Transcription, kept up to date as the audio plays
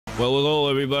Well, hello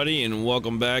everybody, and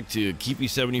welcome back to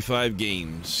Keefy75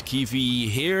 Games. Keefy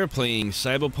here, playing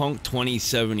CyberPunk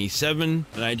 2077,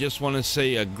 and I just want to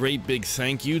say a great big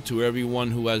thank you to everyone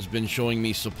who has been showing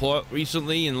me support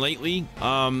recently and lately,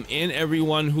 and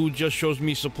everyone who just shows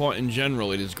me support in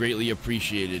general. It is greatly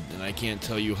appreciated, and I can't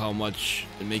tell you how much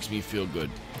it makes me feel good.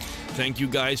 Thank you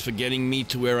guys for getting me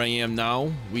to where I am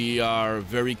now. We are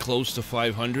very close to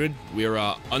 500. We're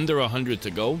under 100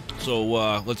 to go. So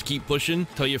let's keep pushing.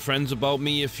 Tell your friends about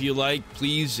me if you like.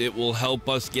 Please, it will help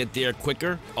us get there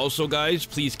quicker. Also, guys,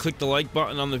 please click the like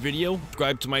button on the video.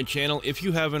 Subscribe to my channel if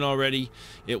you haven't already.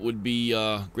 It would be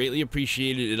greatly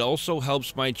appreciated. It also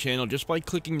helps my channel just by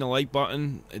clicking the like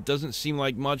button. It doesn't seem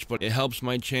like much, but it helps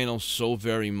my channel so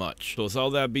very much. So with all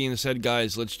that being said,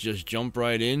 guys, let's just jump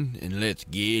right in and let's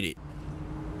get it.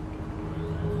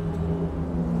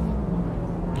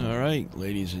 Alright,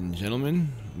 ladies and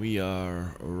gentlemen, we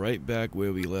are right back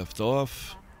where we left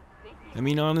off. I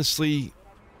mean, honestly,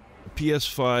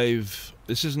 PS5,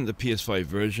 this isn't the PS5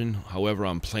 version. However,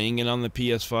 I'm playing it on the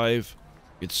PS5.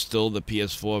 It's still the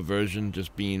PS4 version,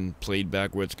 just being played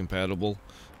backwards compatible.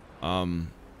 I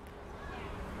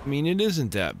mean, it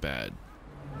isn't that bad.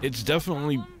 It's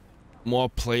definitely more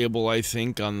playable, I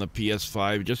think, on the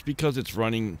PS5, just because it's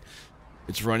running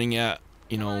at,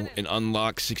 you know, an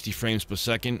unlocked 60 frames per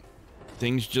second.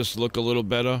 Things just look a little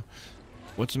better.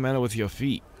 What's the matter with your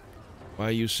feet? Why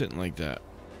are you sitting like that?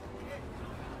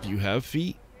 Do you have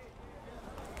feet?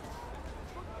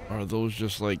 Or are those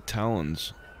just like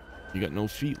talons? You got no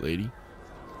feet, lady.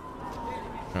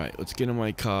 Alright, let's get in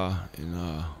my car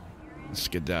and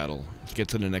skedaddle. Let's get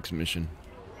to the next mission.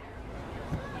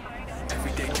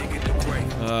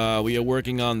 We are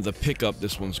working on the pickup,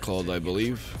 this one's called, I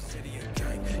believe.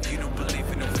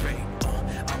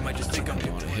 I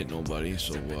don't want to hit nobody,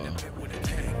 so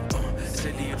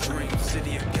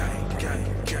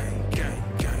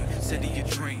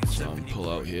pull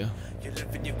out here.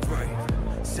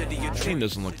 Game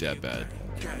doesn't look that bad.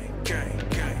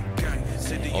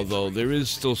 Although there is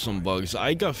still some bugs.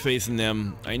 I got faith in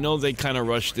them. I know they kind of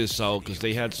rushed this out because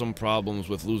they had some problems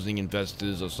with losing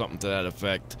investors or something to that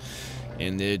effect.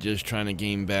 And they're just trying to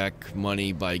gain back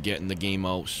money by getting the game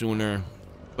out sooner.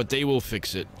 But they will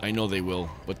fix it. I know they will.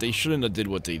 But they shouldn't have did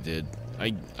what they did.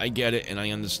 I get it and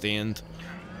I understand.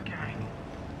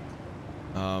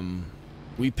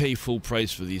 We pay full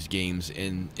price for these games,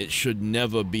 and it should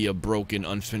never be a broken,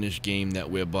 unfinished game that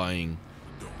we're buying.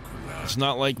 It's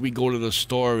not like we go to the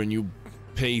store and you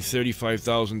pay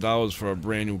 $35,000 for a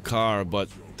brand new car, but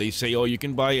they say, oh, you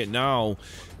can buy it now,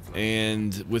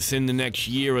 and within the next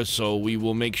year or so, we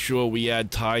will make sure we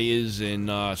add tires and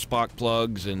spark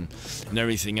plugs and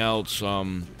everything else.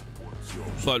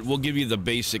 But we'll give you the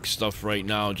basic stuff right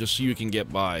now, just so you can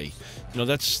get by. You know,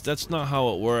 that's not how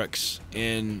it works,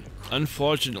 and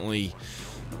unfortunately,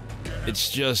 it's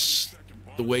just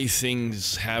the way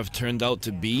things have turned out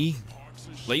to be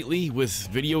lately with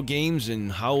video games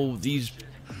and how these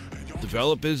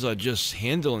developers are just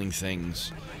handling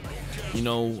things. You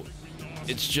know,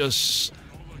 it's just,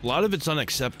 a lot of it's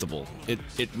unacceptable.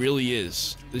 It really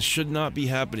is. This should not be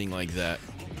happening like that.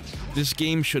 This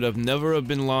game should have never have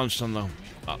been launched on the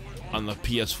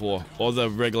PS4 or the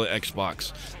regular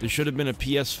Xbox. There should have been a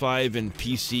PS5 and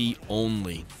PC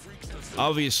only.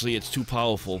 Obviously, it's too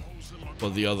powerful for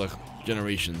the other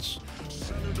generations.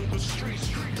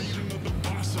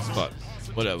 But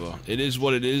whatever. It is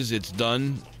what it is. It's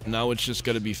done. Now it's just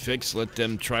got to be fixed. Let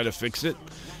them try to fix it.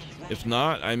 If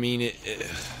not, I mean,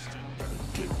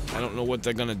 I don't know what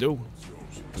they're gonna do.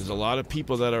 There's a lot of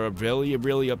people that are really,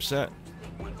 really upset.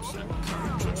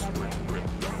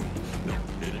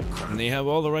 And they have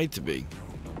all the right to be.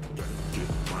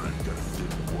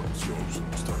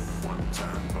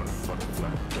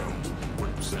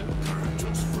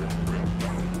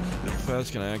 How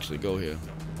fast can I actually go here?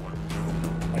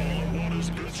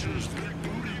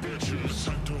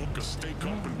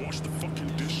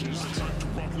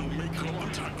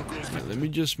 Right, let me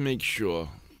just make sure.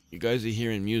 You guys are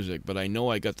hearing music, but I know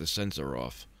I got the sensor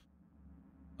off.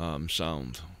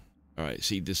 Sound. Alright,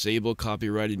 see, disable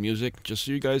copyrighted music, just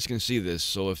so you guys can see this.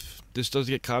 So if this does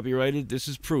get copyrighted, this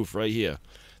is proof right here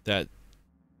that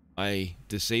my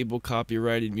disable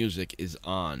copyrighted music is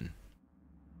on.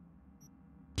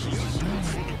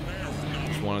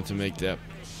 Just wanted to make that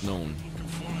known.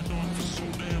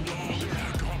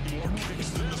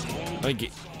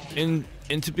 Like, and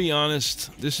to be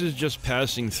honest, this is just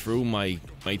passing through my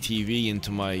TV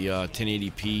into my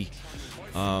 1080p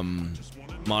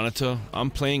monitor. I'm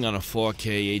playing on a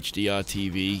 4K HDR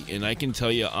TV, and I can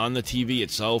tell you on the TV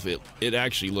itself, it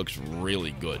actually looks really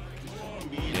good.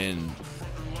 And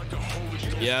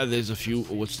Yeah, there's a few.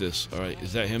 What's this? All right,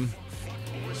 is that him?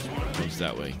 Oh, it's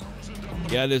that way.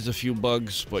 Yeah, there's a few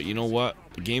bugs, but you know what?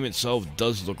 The game itself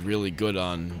does look really good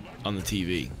on the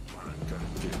TV.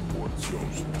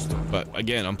 But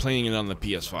again, I'm playing it on the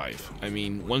PS5. I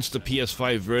mean, once the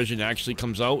PS5 version actually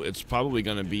comes out, it's probably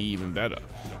going to be even better.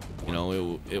 You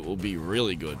know, it will be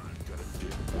really good.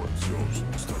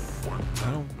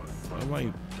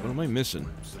 What am I missing?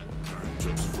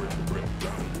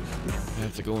 I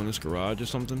have to go in this garage or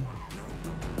something?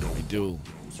 I do.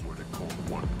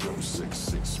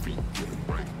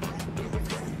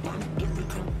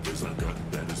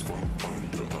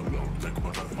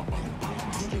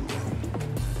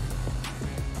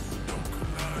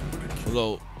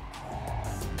 Although,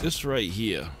 this right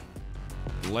here,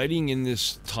 lighting in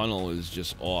this tunnel is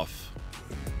just off.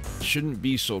 It shouldn't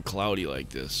be so cloudy like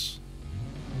this.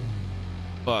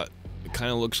 But it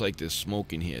kind of looks like there's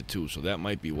smoke in here too, so that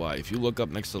might be why. If you look up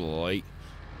next to the light,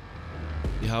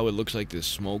 see how it looks like there's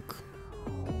smoke?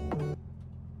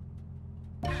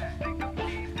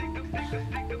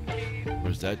 Or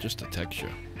is that just a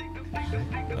texture? I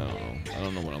don't know. I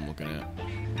don't know what I'm looking at.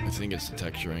 I think it's the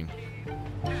texturing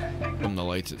from the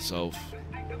lights itself,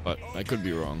 but I could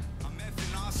be wrong.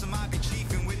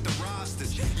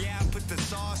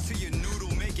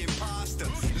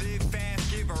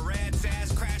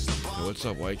 Hey, what's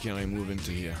up? Why can't I move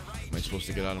into here? Am I supposed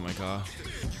to get out of my car?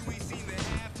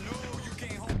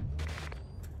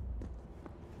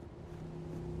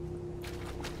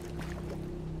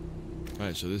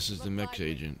 Alright, so this is the mech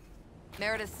agent.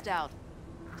 Meredith Stout.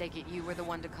 Take it you were the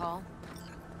one to call?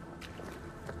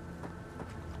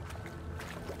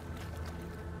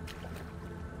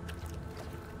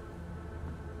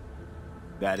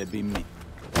 That'd be me.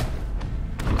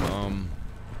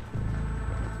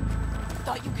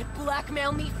 Thought you could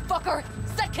blackmail me, fucker?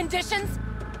 Set conditions?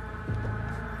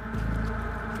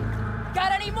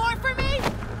 Got any more for me?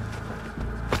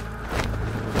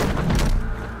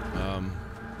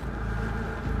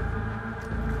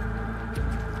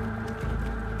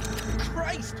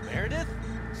 Christ, Meredith!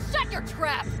 Shut your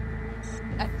trap!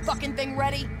 That fucking thing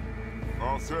ready?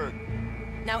 All set.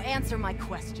 Now answer my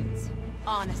questions.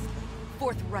 Honestly,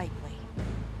 forthrightly.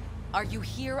 Are you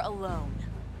here alone?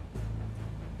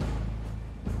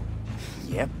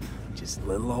 Yep, just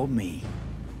little old me.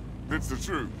 It's the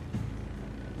truth.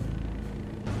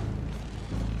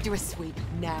 Do a sweep,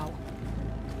 now.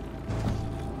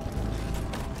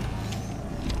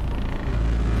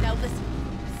 Now listen,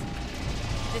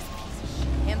 this piece of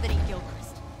shit, Anthony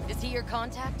Gilchrist. Is he your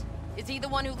contact? Is he the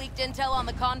one who leaked intel on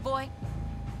the convoy?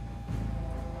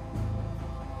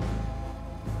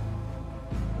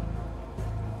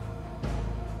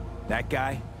 That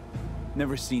guy?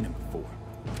 Never seen him before.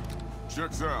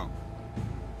 Checks out.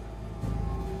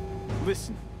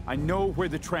 Listen, I know where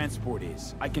the transport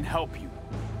is. I can help you.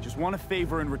 Just want a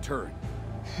favor in return.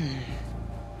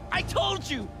 I told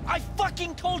you! I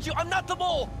fucking told you! I'm not the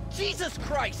mole! Jesus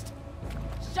Christ!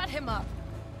 Shut him up!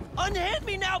 Unhand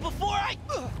me now before I...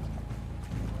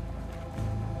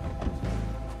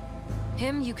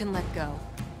 Him you can let go.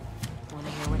 Wanna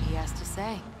hear what he has to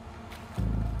say?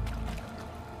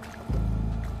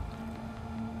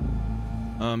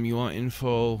 You want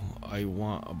info? I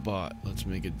want a bot. Let's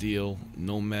make a deal.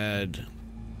 Nomad.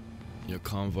 Your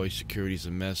convoy security's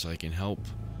a mess. I can help.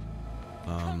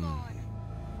 I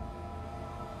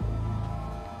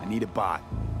need a bot.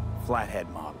 Flathead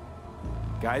model.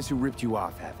 Guys who ripped you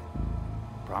off have it.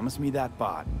 Promise me that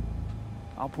bot.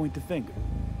 I'll point the finger.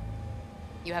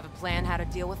 You have a plan how to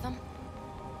deal with them?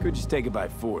 Could just take it by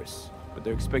force, but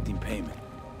they're expecting payment.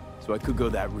 So I could go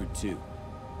that route too.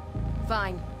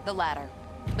 Fine, the latter.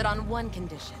 But on one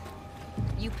condition.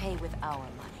 You pay with our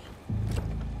money.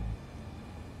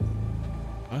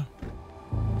 Huh?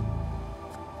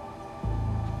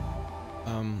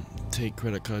 Take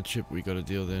credit card chip. We got a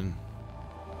deal then.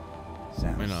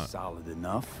 Sounds Why not? solid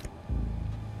enough.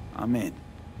 I'm in.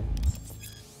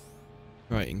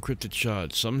 Right, encrypted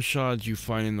shards. Some shards you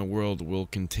find in the world will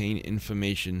contain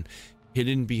information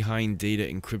hidden behind data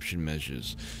encryption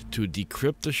measures. To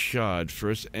decrypt a shard,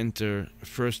 first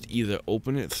either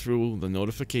open it through the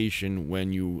notification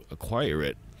when you acquire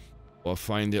it, or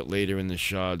find it later in the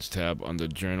shards tab under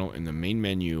journal in the main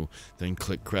menu, then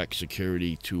click crack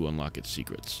security to unlock its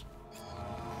secrets.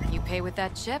 You pay with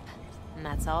that chip, and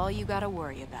that's all you gotta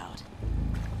worry about.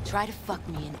 Try to fuck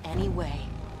me in any way,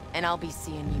 and I'll be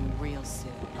seeing you real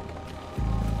soon.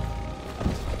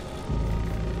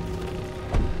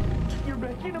 You're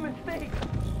making a mistake!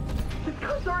 This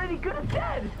girl's already good as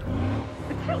dead!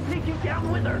 And she'll take you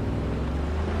down with her!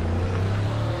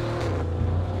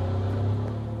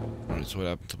 So what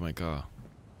happened to my car?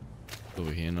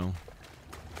 Over here now.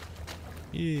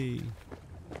 Yay.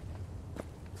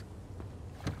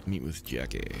 Meet with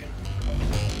Jackie.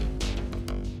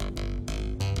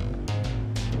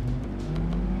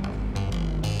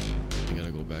 I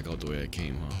gotta go back out the way I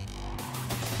came, huh?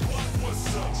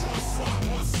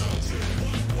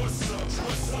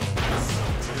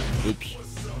 Oops.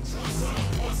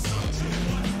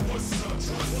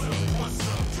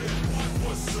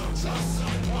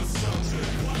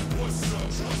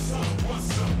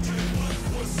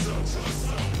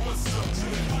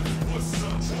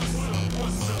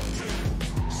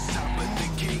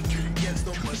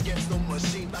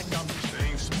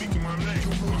 Speaking my name. You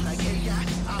move like AI,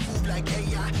 I move like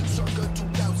AI. Circa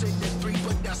 2003,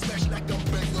 but I smash like a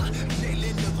banger.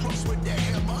 Nailing the cross with the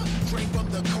hammer. Drain from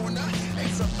the corner.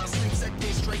 Ace up my sleeves at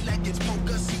this straight like it's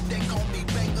poker. See, they call me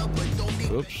banger, but don't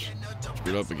need. Oops.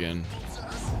 Screwed up again.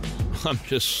 I'm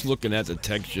just looking at the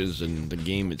textures and the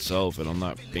game itself, and I'm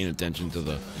not paying attention to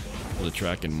the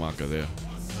tracking marker there.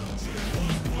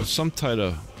 It's some type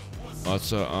of, oh,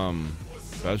 it's a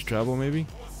fast travel maybe.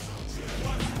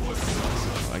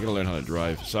 I gotta learn how to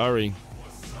drive. Sorry.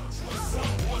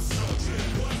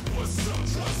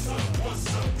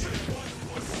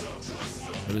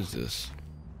 What is this?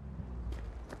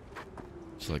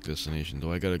 Select destination.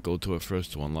 Do I gotta go to it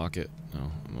first to unlock it? No,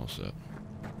 I'm all set.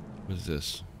 What is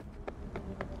this?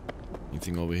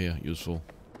 Anything over here useful?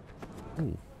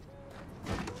 Ooh.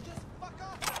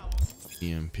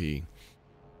 EMP.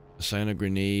 Assign a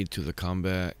grenade to the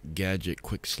combat gadget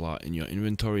quick slot in your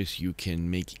inventory so you can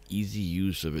make easy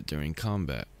use of it during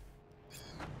combat.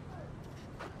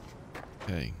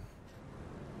 Okay.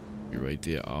 Be right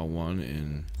there, R1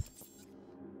 and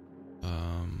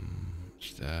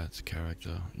stats,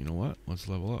 character. You know what? Let's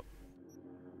level up.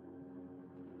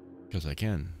 Because I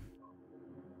can.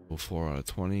 Well, 4 out of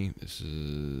 20. This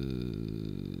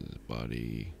is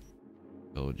body,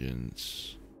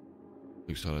 intelligence,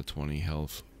 6 out of 20,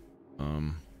 health. I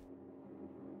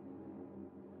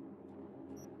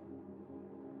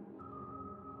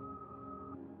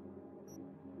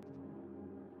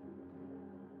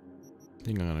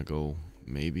think I'm gonna go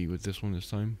maybe with this one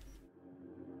this time.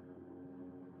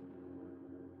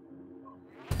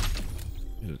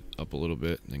 Get it up a little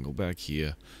bit, and then go back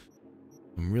here.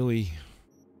 I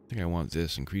think I want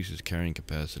this. Increases carrying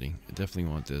capacity. I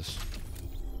definitely want this.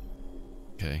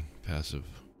 Okay, passive.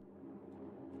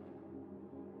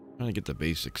 Trying to get the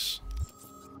basics.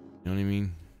 You know what I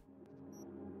mean?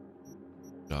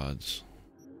 Gods.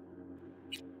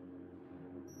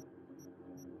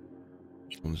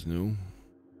 This one's new.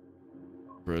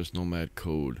 First, Nomad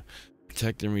Code.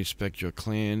 Protect and respect your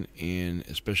clan and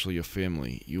especially your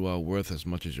family. You are worth as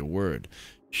much as your word.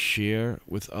 Share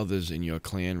with others in your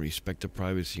clan. Respect the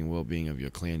privacy and well-being of your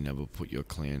clan. Never put your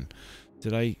clan.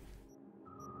 Did I...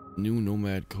 New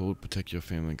Nomad Code. Protect your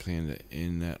family and clan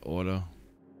in that order.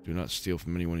 Do not steal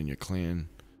from anyone in your clan.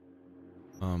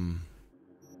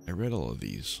 I read all of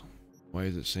these. Why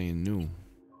is it saying new?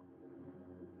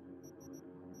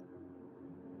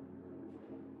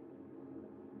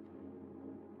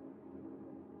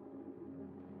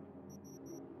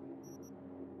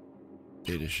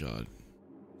 Data shard.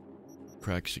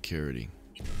 Crack security.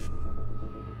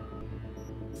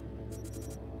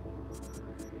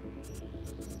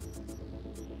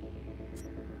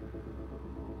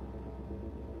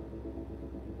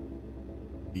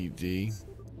 ED.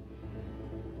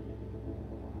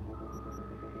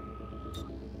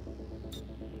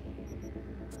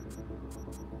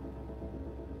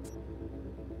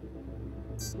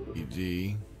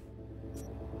 ED.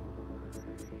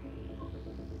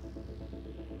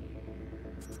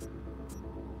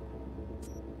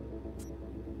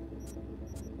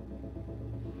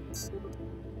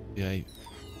 Yeah, I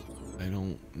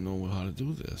don't know how to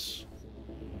do this.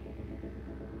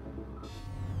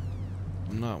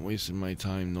 I'm not wasting my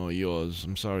time nor yours.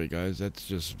 I'm sorry guys, that's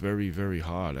just very, very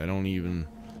hard. I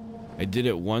did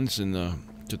it once in the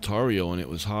tutorial and it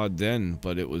was hard then,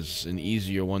 but it was an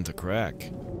easier one to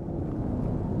crack.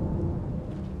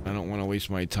 I don't want to waste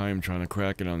my time trying to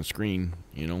crack it on screen,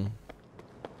 you know?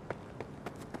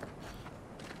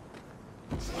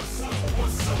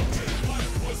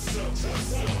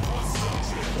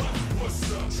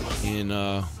 And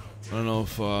I don't know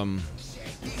if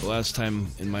the last time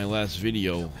in my last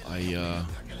video I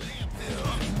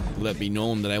let be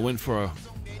known that I went for a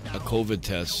COVID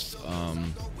test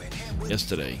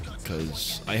yesterday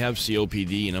because I have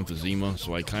COPD and emphysema,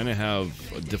 so I kind of have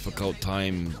a difficult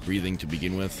time breathing to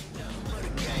begin with.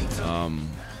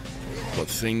 But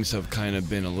things have kind of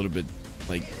been a little bit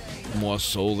like more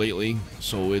so lately,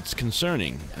 so it's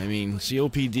concerning. I mean,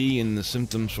 COPD and the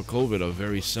symptoms for COVID are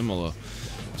very similar,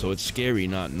 so it's scary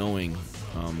not knowing.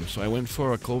 So I went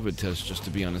for a COVID test just to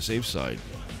be on the safe side,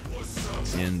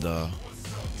 and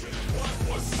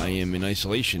I am in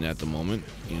isolation at the moment,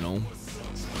 you know,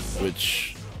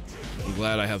 which I'm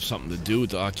glad I have something to do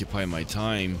to occupy my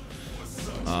time,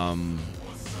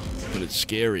 but it's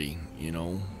scary, you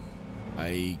know.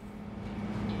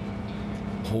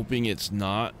 Hoping it's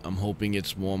not. I'm hoping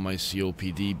it's more my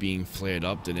COPD being flared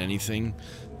up than anything.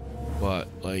 But,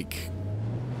 like,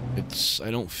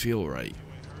 I don't feel right.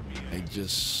 I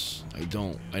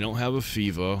don't have a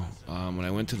fever. When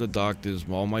I went to the doctors,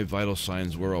 all my vital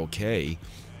signs were okay.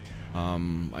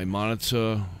 I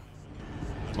monitor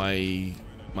my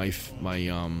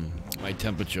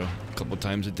temperature a couple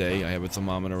times a day. I have a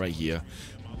thermometer right here.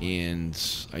 And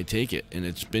I take it, and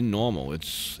it's been normal.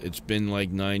 It's been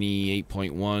like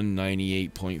 98.1,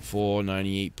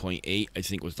 98.4, 98.8, I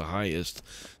think was the highest.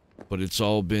 But it's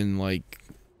all been like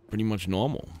pretty much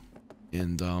normal.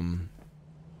 And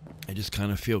I just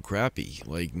kind of feel crappy.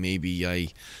 Like maybe I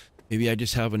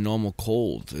just have a normal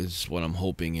cold is what I'm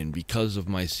hoping, and because of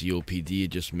my COPD, it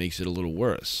just makes it a little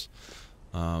worse.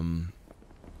 And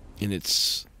it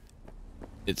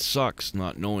sucks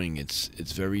not knowing. It's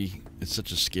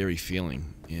such a scary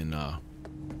feeling, and I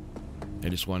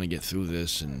just want to get through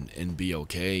this and be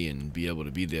okay and be able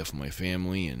to be there for my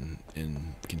family and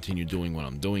continue doing what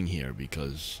I'm doing here,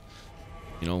 because,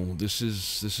 you know, this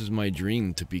is my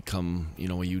dream to become, you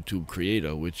know, a YouTube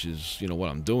creator, which is, you know, what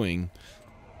I'm doing.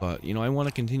 But, you know, I want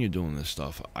to continue doing this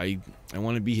stuff. I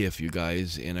want to be here for you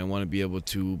guys, and I want to be able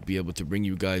to bring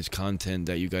you guys content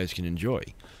that you guys can enjoy.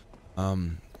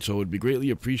 So it would be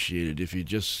greatly appreciated if you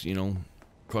just, you know,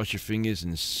 cross your fingers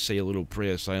and say a little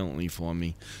prayer silently for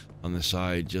me on the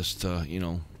side, just to, you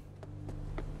know,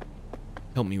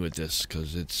 help me with this,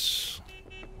 because it's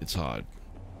hard,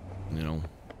 you know,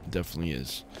 it definitely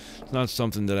is. It's not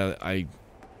something that I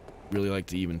really like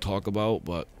to even talk about,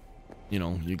 but, you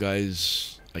know, you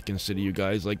guys, I consider you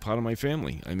guys like part of my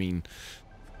family. I mean,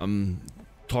 I'm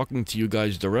talking to you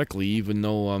guys directly, even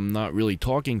though I'm not really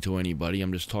talking to anybody.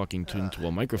 I'm just talking into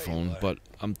a microphone, but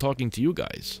I'm talking to you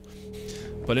guys.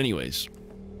 But anyways,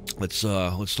 let's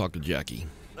talk to Jackie.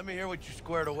 Let me hear what you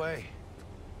squared away.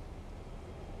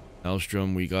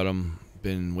 MAELSTROM, we got him.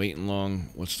 Been waiting long.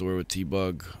 What's the word with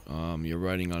T-Bug? You're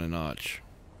riding on a notch.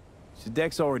 So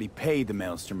Dex already paid the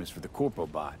Maelstromers for the Corpo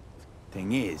bot.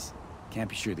 Thing is, can't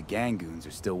be sure the gang goons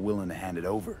are still willing to hand it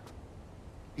over.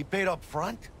 He paid up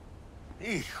front?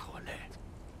 Híjole.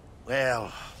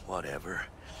 Well, whatever.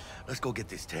 Let's go get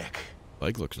this tech.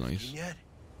 Bike looks nice. Yet?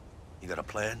 You got a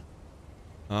plan?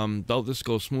 Doubt this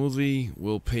goes smoothly.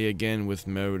 We'll pay again with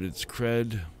Meredith's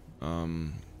cred.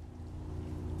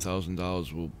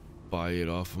 $1,000 will buy it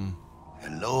off him.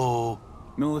 Hello?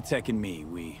 Militech and me,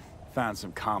 we found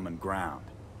some common ground.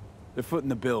 They're footing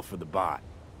the bill for the bot.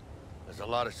 There's a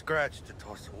lot of scratch to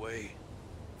toss away.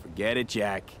 Forget it,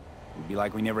 Jack. It'd be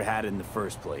like we never had it in the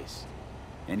first place.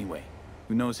 Anyway,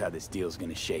 who knows how this deal's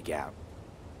gonna shake out.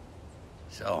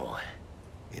 So,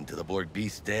 into the Borg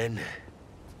Beast den?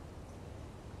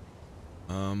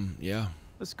 Yeah.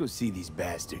 Let's go see these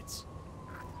bastards.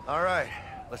 All right,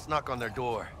 let's knock on their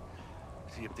door.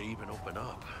 See if they even open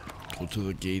up. Go to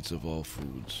the gates of all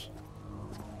foods.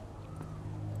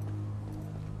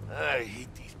 I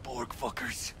hate these Borg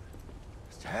fuckers.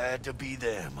 Just had to be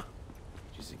them.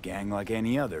 Just a gang like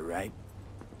any other, right?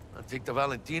 I think the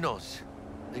Valentinos.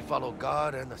 They follow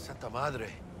God and the Santa Madre.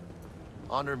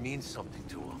 Honor means something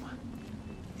to them.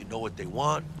 You know what they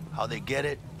want, how they get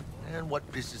it, and what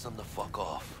pisses them the fuck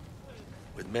off.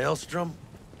 With MAELSTROM,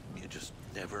 you just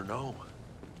never know.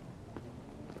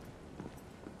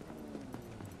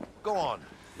 Go on,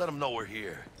 let them know we're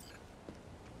here.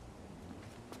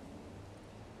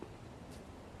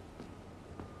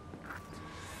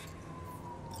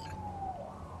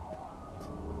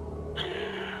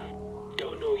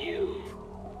 Don't know you.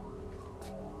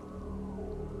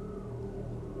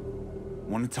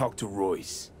 Want to talk to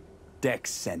Royce.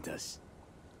 Dex sent us.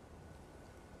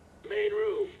 Main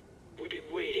room. We've been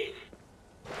waiting.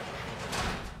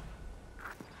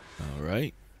 All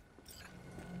right.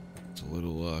 It's a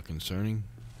little concerning.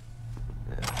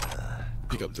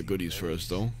 Pick up the goodies first,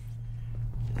 though.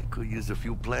 I could use a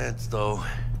few plants, though.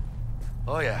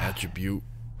 Oh, yeah. Attribute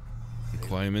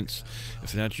requirements.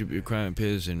 If an attribute requirement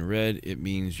appears in red, it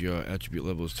means your attribute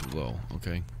level is too low.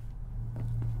 Okay.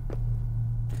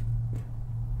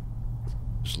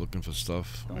 Just looking for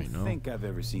stuff right now. Don't think I've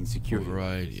ever seen security.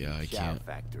 Override. Yeah, I Shout can't.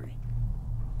 Factory.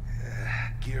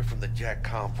 Gear from the Jack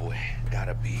convoy.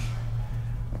 Gotta be.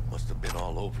 Must have been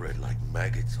all over it like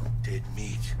maggots on dead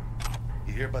meat.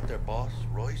 You hear about their boss,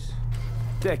 Royce?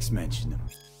 Dex mentioned him.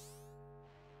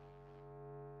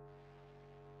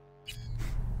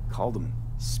 Called him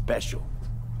special.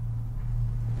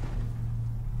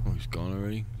 Oh, he's gone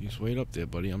already? He's wait up there,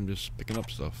 buddy. I'm just picking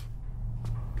up stuff.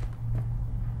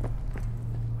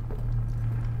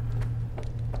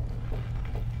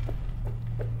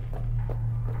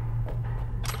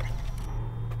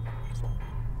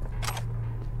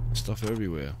 Stuff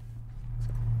everywhere.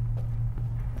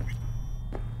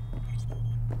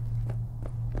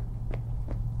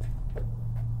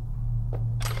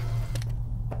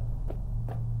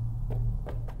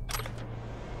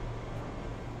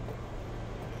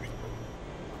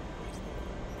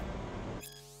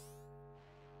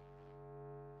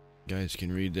 Guys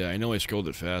can read that. I know I scrolled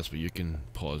it fast, but you can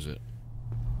pause it.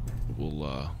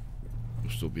 We'll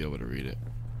still be able to read it.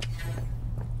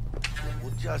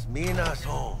 Well, just me and us,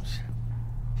 Holmes.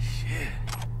 Shit.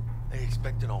 They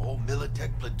expecting a whole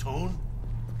Militech platoon?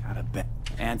 Got a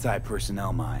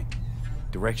anti-personnel mine.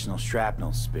 Directional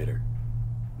shrapnel spitter.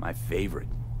 My favorite.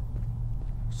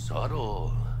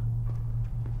 Subtle.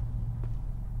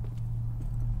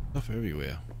 Stuff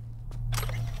everywhere.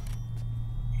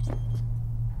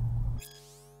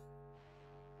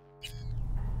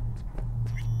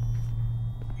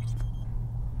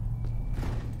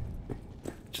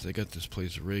 They got this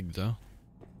place rigged, huh?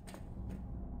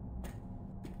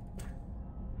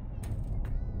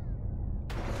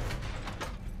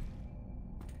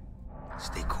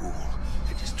 Stay cool.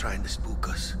 They're just trying to spook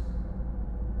us.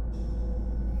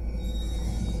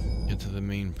 Get to the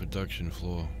main production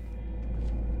floor.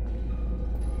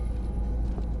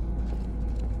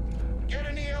 Get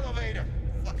in the elevator,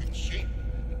 fucking sheep.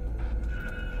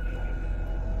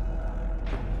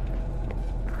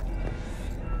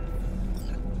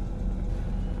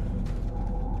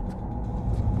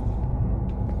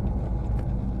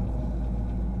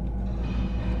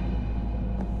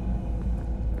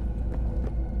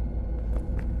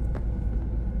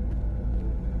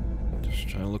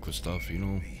 Trying to look for stuff, you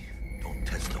know. Don't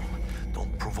test them.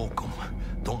 Don't provoke them.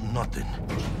 Don't nothing.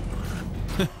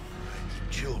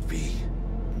 Chill, V.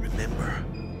 Remember,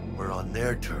 we're on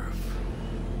their turf.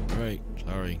 Right,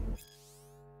 sorry.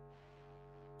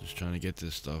 Just trying to get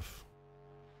this stuff.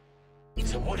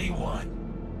 So what do you want?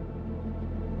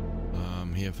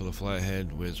 I'm here for the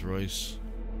flathead. Where's Royce?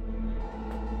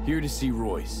 Here to see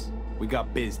Royce. We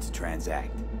got biz to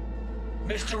transact.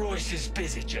 Mr. Royce is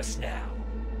busy just now.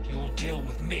 You'll deal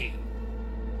with me.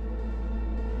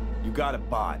 You got a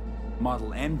bot.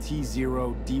 Model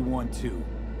MT0D12.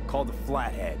 Called the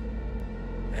Flathead.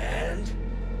 And?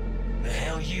 The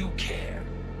hell you care?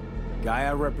 Guy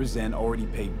I represent already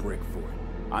paid Brick for it.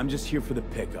 I'm just here for the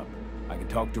pickup. I can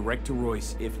talk direct to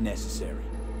Royce if necessary.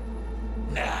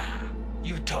 Nah,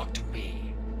 you talk to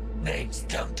me. Name's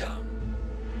Dum Dum.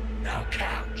 Now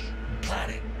couch,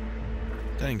 planet.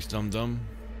 Thanks, Dum Dum.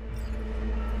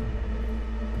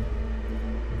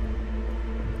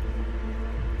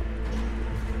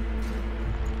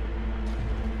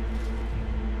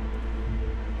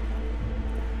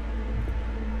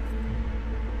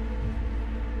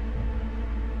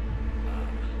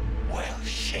 Well,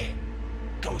 shit.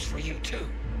 Goes for you too.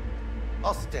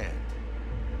 I'll stand.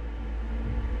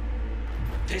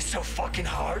 This so fucking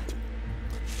hard?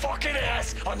 Fucking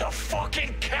ass on the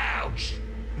fucking couch!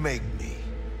 Make me.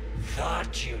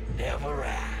 Thought you'd never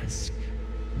ask.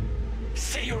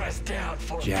 See your ass down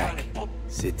for a Jack, kind of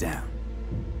sit down.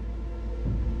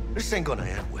 This ain't gonna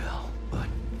end well, but...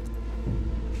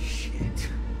 Shit.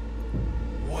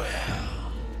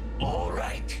 Well,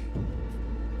 alright.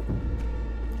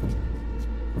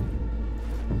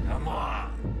 Come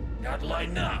on. Not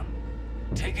lighten up.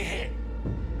 Take a hit.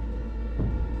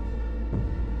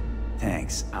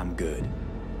 Thanks, I'm good.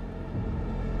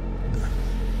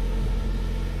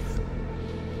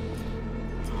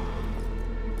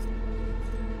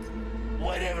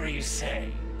 Whatever you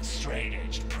say,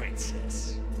 straight-edged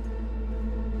princess.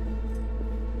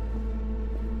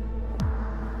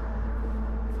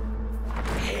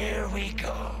 Here we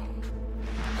go.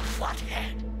 The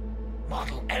Flathead.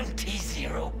 Model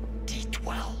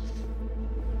MT0D12.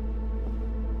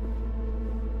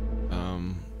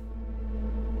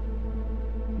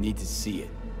 Need to see it.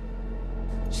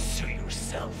 Sue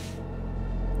yourself.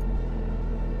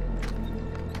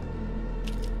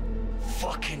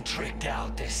 Fucking tricked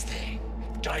out this thing.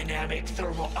 Dynamic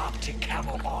thermo-optic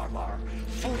camo armor.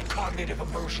 Full cognitive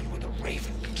immersion with a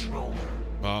Raven controller.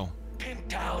 Wow.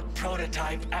 Pimped out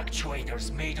prototype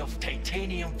actuators made of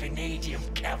titanium vanadium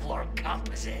Kevlar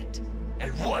composite.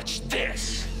 And watch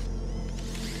this!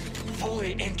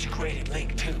 fully integrated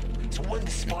link too. So when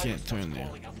the spider can't starts turn there.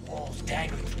 crawling up walls,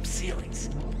 dangling from ceilings.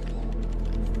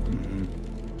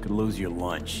 Could lose your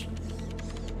lunch.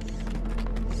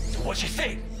 So what you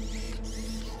think?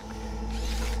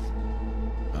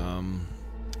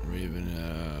 Raven,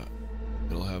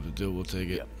 it'll have to do. We'll take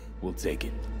it. Yep, we'll take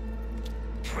it.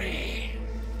 Free.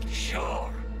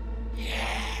 Sure.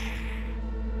 Yeah.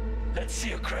 Let's see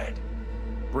your cred.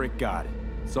 Brick got it.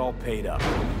 It's all paid up. Brick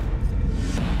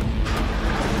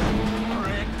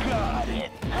got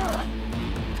it.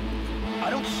 I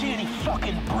don't see any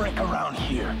fucking brick around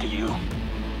here, do you?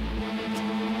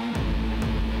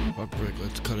 Fuck Brick,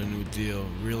 let's cut a new deal.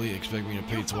 Really expect me to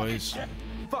pay twice?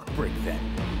 Fuck Brick then.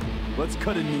 Let's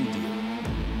cut a new deal.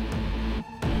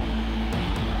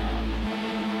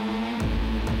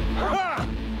 Ha!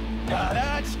 Now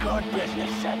that's good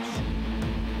business sense.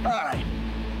 Alright.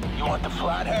 You want the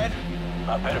flathead?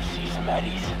 I better see some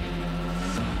eddies.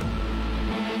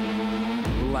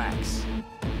 Relax.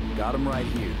 Got him right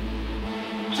here.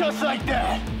 Just like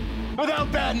that! Without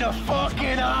batting a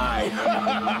fucking eye!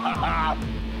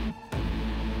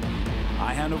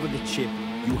 I hand over the chip,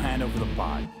 you hand over the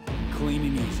bot. Clean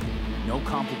and easy. No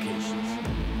complications.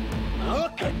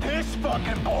 Look at this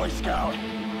fucking Boy Scout!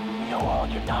 You know all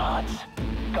your nods.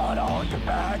 Got all your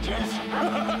badges.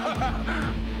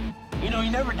 You know,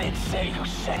 you never did say who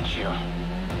sent you.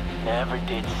 Never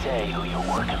did say who you're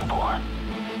working for.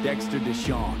 Dexter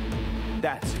Deshawn.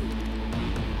 That's who.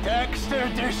 Dexter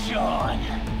Deshawn.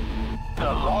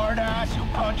 The lord ass who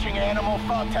punching animal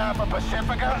fucked half of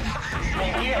Pacifica?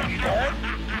 And he ain't dead?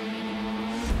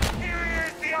 Here he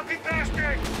is, the ugly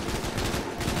bastard!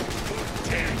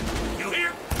 Dead. You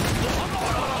hear?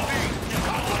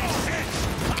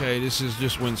 Okay, this is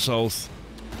just went south.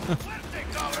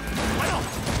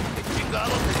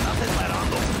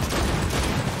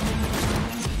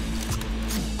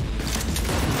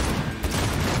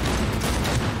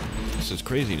 This is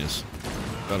craziness.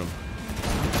 Got him.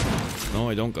 No,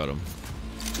 I don't got him.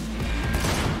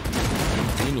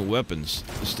 I need new weapons.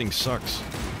 This thing sucks.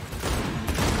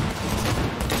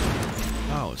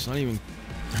 Wow, it's not even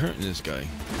hurting this guy.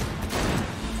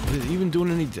 Is it even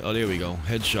doing any... Oh, there we go.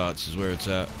 Headshots is where it's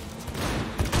at.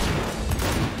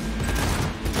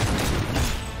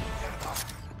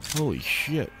 Holy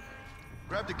shit.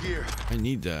 Grab the gear. I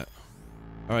need that.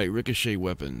 Alright, ricochet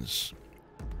weapons.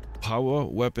 Power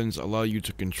weapons allow you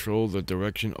to control the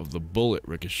direction of the bullet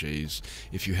ricochets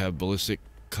if you have ballistic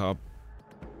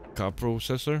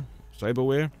coprocessor,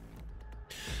 cyberware,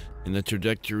 and the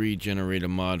trajectory generator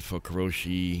mod for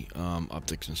Kuroshi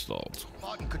optics installed.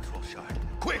 Button control shot.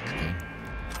 Quick! Okay.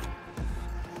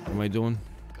 What am I doing?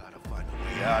 Gotta find a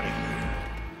way out of here.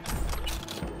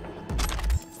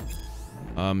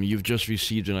 You've just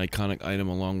received an iconic item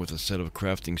along with a set of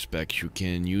crafting specs. You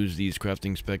can use these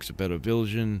crafting specs to better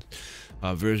versions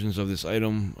of this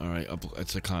item. Alright,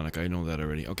 it's iconic. I know that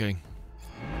already. Okay.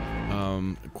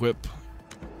 Equip.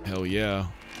 Hell yeah.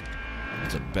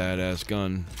 It's a badass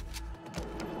gun.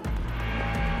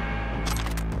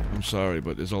 I'm sorry,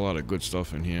 but there's a lot of good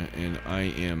stuff in here, and I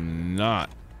am not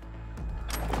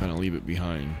gonna leave it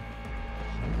behind.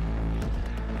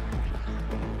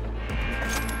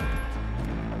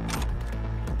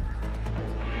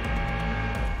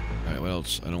 What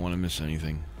else? I don't want to miss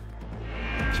anything.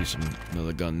 See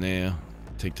another gun there.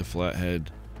 Take the flathead.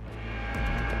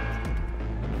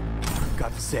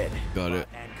 Got the set. Got it.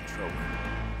 And controller.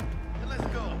 And let's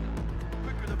go.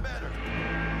 Quicker the better.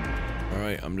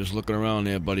 Alright, I'm just looking around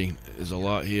there, buddy. There's a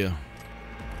lot here.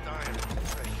 Dying for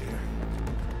fresh air.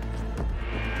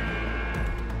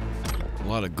 A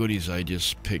lot of goodies I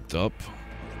just picked up.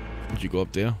 Did you go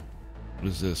up there? What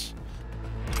is this?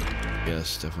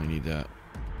 Yes, definitely need that.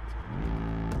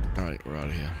 Alright, we're out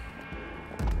of here.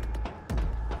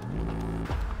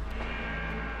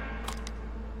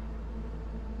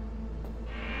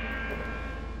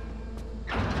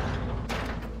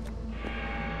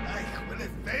 Ay, when it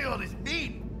failed, it's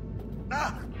neat.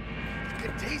 Ah, you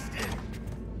can taste it.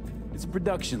 It's a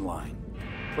production line.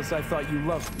 Plus, I thought you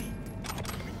loved me.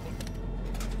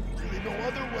 Really no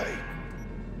other way.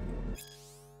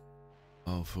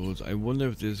 Oh, fools. I wonder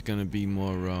if there's gonna be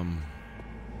more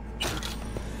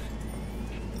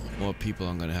people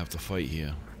I'm gonna have to fight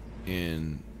here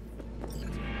and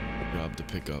grab the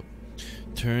pickup.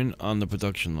 Turn on the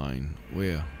production line.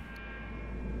 Where?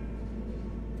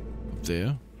 Up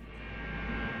there?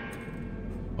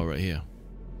 Oh, right here.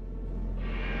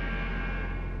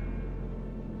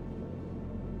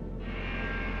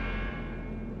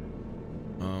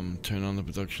 Turn on the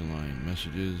production line.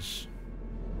 Messages.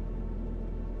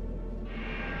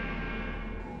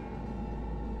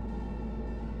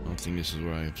 think this is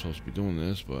where I'm supposed to be doing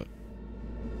this, but...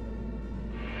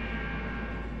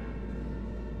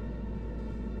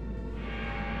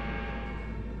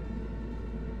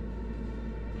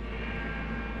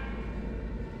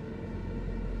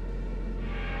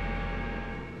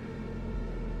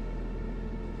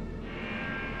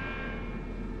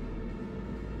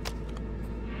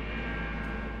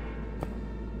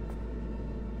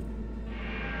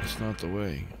 It's not the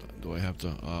way. Do I have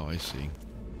to... Oh, I see.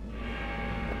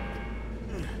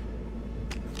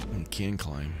 You can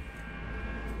climb.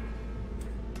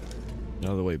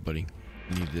 Another way, buddy.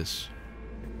 You need this.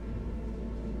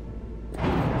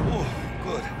 Oh,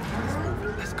 good.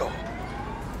 Let's go.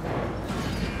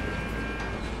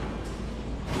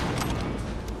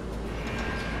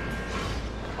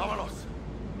 Vámonos.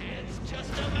 It's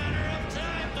just a matter of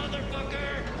time,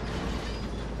 motherfucker!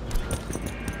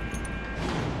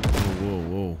 Whoa,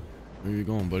 whoa. Where you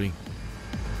going, buddy?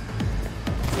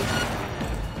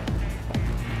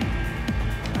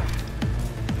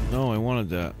 No, I wanted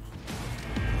that.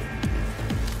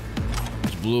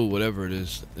 It's blue, whatever it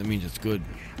is. That means it's good.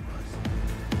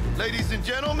 Ladies and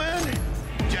gentlemen,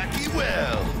 Jackie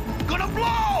Well. Gonna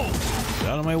blow! Get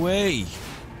out of my way!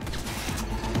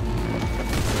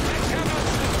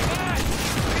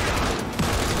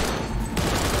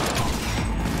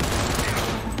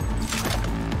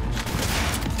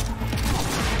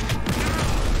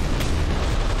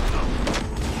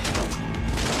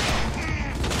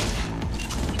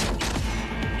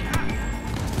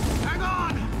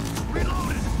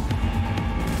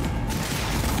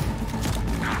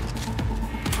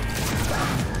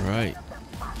 Right.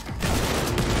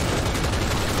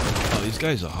 Oh, these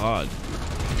guys are hard.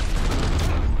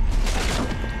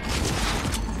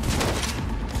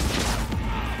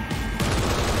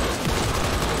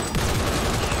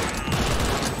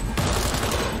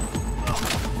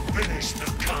 Finish the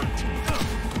cunt!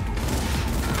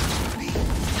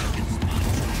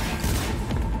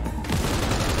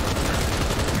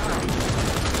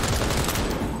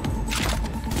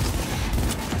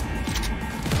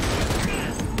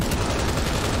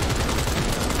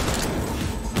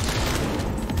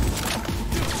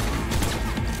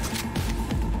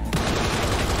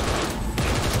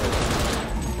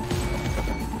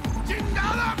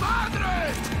 ¡Chingada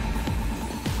madre!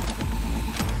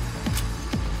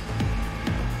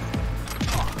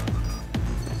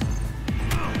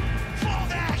 Fall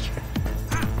back!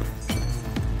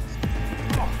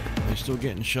 They still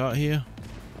getting shot here?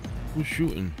 Who's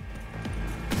shooting?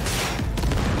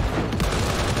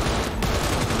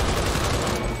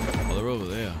 Oh, they're over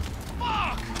there.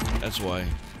 That's why.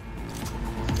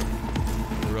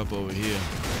 They're up over here.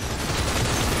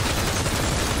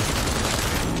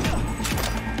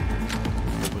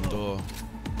 Open door.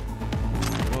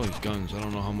 Oh, these guns. I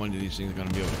don't know how many of these things are going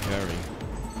to be able to carry.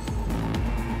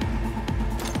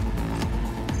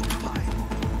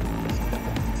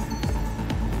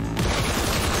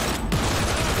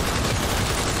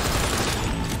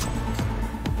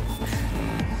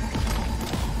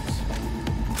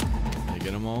 Did I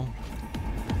get them all?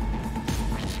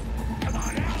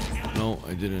 No,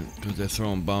 I didn't, because they're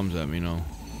throwing bombs at me now.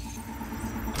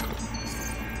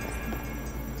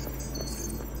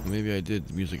 Maybe I did.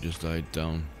 The music just died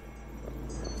down.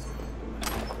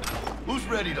 Who's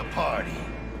ready to party?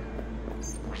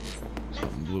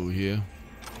 Something blue here.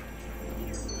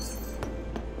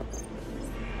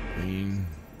 Green.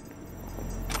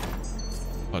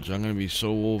 Watch, I'm gonna be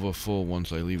so over full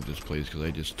once I leave this place because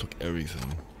I just took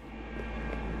everything.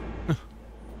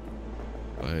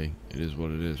 Hey, it is what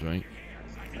it is, right?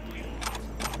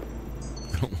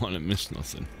 I don't want to miss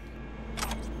nothing.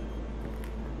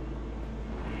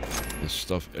 There's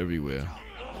stuff everywhere.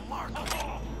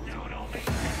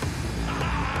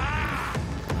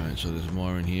 Alright, so there's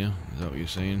more in here. Is that what you're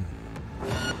saying?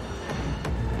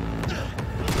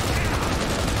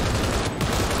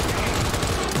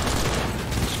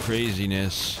 It's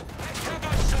craziness.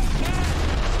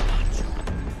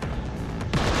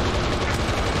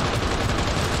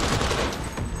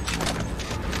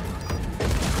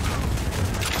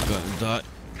 Got the dot.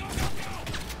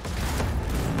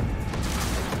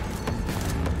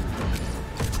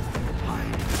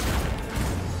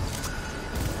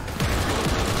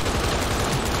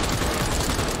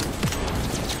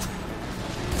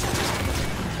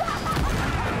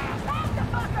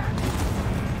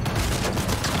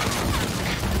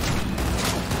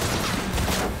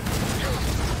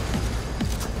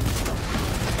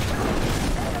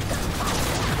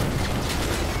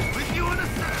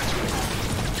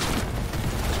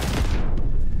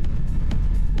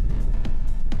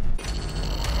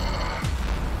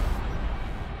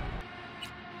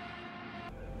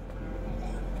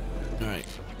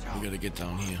 get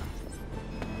down here.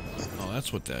 Oh,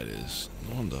 that's what that is.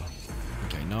 No wonder.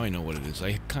 Okay, now I know what it is.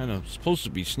 I kind of supposed to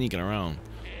be sneaking around.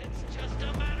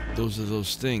 Those are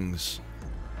those things.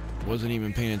 Wasn't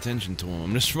even paying attention to them.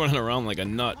 I'm just running around like a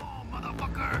nut. Oh,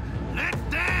 motherfucker! Let's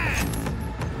dance!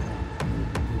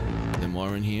 There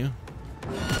more in here?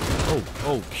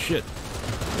 Oh, shit.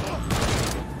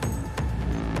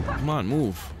 Come on,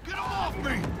 move. Get him off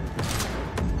me!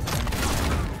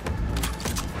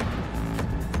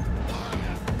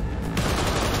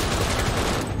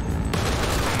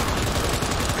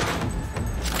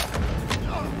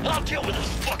 I'll deal with this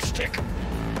fuckstick.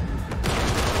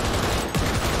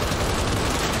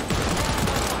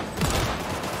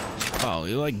 Wow,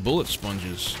 you're like bullet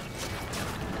sponges.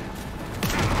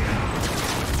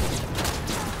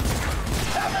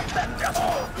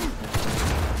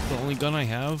 The only gun I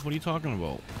have? What are you talking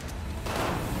about?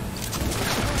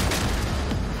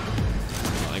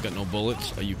 I got no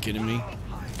bullets? Are you kidding me?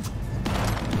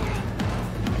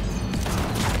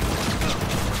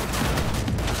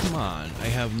 Come on, I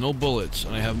have no bullets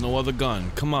and I have no other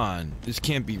gun. Come on, this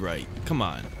can't be right. Come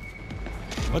on.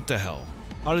 What the hell?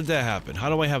 How did that happen? How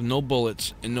do I have no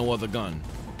bullets and no other gun?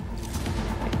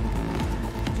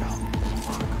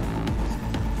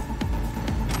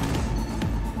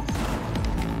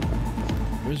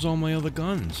 Where's all my other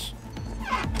guns?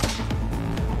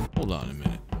 Hold on a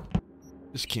minute.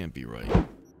 This can't be right.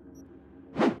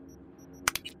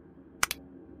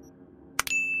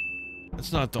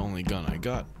 That's not the only gun I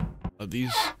got. Are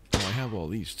these? Oh, I have all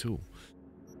these too.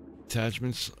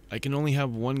 Attachments. I can only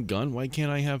have one gun. Why can't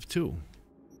I have two?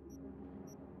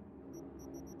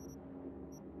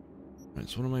 Alright,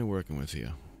 so what am I working with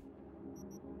here?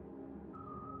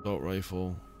 Assault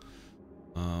rifle.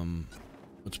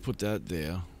 Let's put that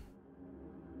there.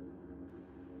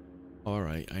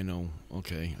 Alright, I know.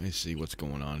 Okay, I see what's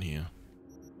going on here.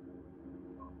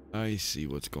 I see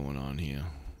what's going on here.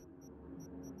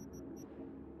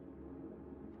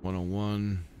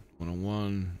 101,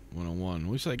 101, 101.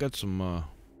 At least I got some,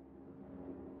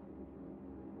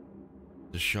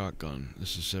 the shotgun.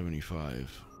 This is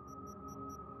 75.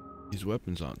 These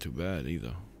weapons aren't too bad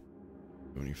either.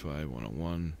 75,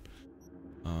 101.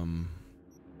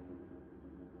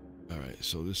 Alright,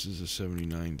 so this is a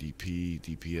 79 DP,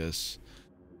 DPS.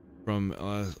 From,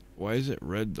 why is it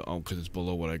red? Oh, because it's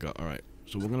below what I got. Alright,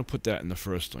 so we're going to put that in the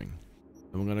first thing.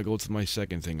 Then we're going to go to my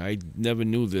second thing. I never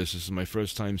knew this. This is my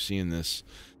first time seeing this.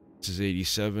 This is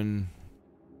 87.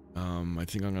 I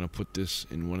think I'm going to put this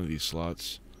in one of these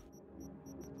slots.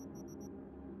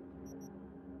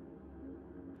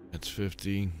 That's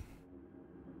 50.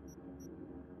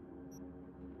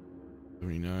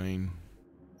 79.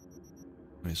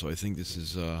 Alright, so I think this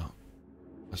is,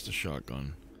 that's the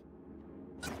shotgun.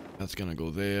 That's gonna go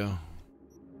there.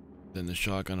 Then the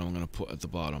shotgun I'm gonna put at the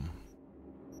bottom.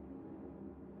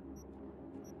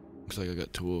 Looks like I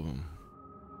got two of them.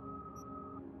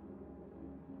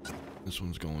 This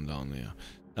one's going down there.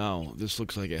 Now, this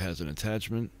looks like it has an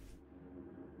attachment.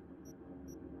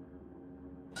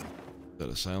 Is that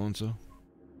a silencer?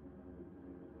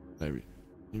 What do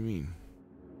you mean?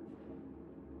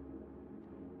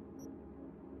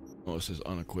 Oh, it says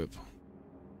unequip.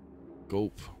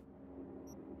 Scope.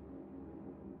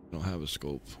 I don't have a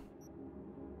scope.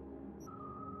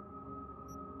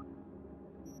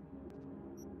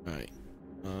 Alright.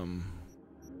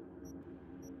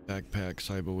 Backpack,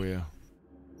 cyberware.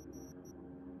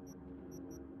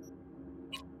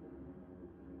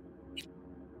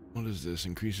 What is this?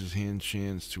 Increases hand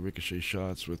chance to ricochet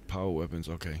shots with power weapons.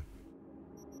 Okay.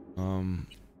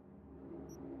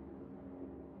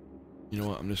 You know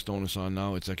what? I'm just throwing this on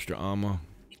now. It's extra armor.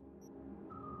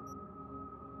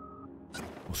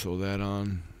 We'll throw that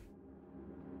on.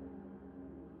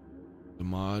 The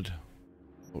mod.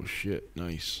 Oh shit.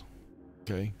 Nice.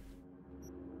 Okay.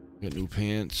 Got new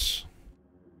pants.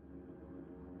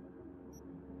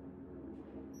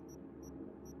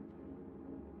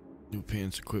 New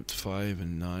pants equipped 5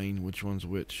 and 9. Which one's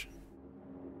which?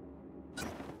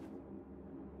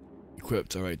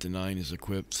 Equipped. Alright, the 9 is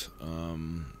equipped.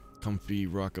 Comfy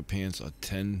rocker pants are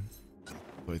 10. So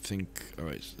I think,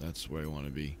 alright, so that's where I want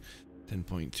to be.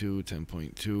 10.2,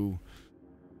 10.2.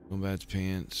 Combat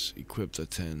pants, equipped are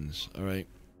 10s. Alright.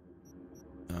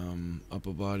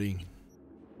 Upper body.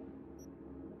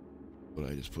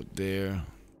 What I just put there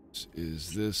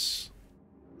is this.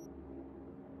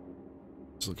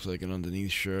 This looks like an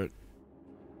underneath shirt.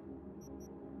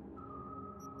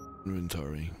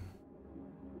 Inventory.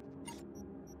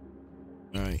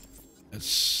 Alright.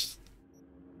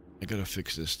 I gotta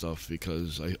fix this stuff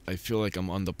because I feel like I'm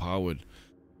underpowered.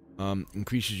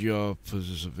 Increases your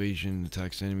physical evasion,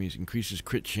 attacks enemies, increases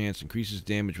crit chance, increases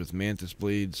damage with mantis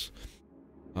blades.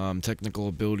 Technical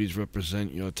abilities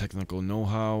represent your technical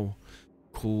know-how.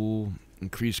 Cool.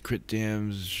 Increase crit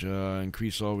damage,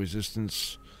 increase all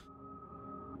resistance.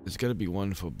 There's gotta be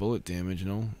one for bullet damage,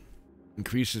 no?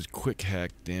 Increases quick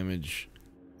hack damage.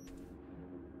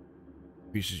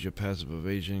 Increases your passive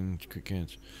evasion, quick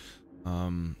catch.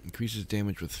 Increases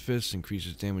damage with fists,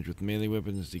 increases damage with melee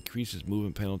weapons, decreases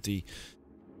movement penalty,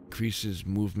 increases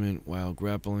movement while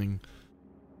grappling.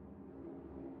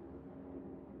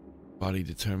 Body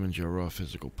determines your raw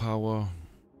physical power.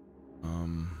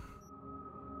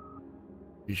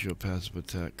 Increase your passive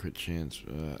attack, crit chance.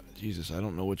 Jesus, I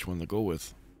don't know which one to go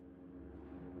with.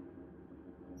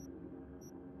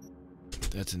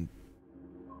 That's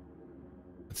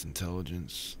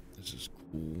intelligence. This is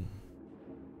cool.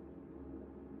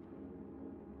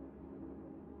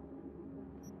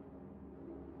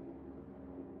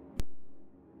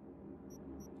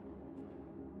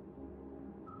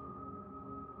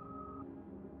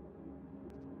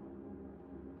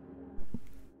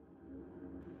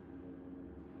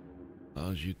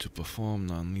 Allows you to perform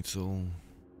non-lethal.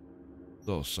 It's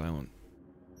all silent.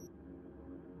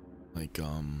 Like,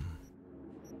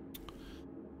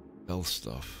 health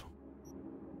stuff.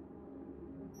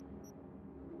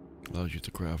 Allows you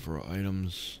to craft raw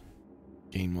items.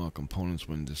 Gain more components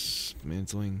when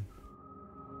dismantling.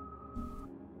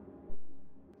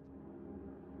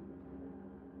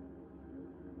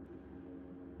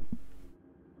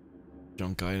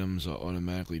 Junk items are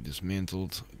automatically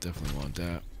dismantled. Definitely want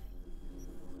that.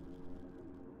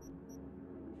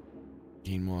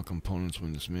 Gain more components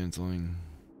when dismantling.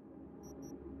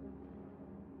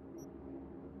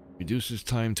 Reduces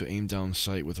time to aim down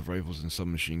sight with rifles and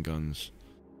submachine guns.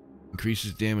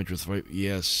 Increases damage with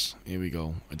yes, here we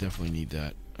go. I definitely need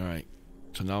that. Alright.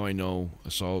 So now I know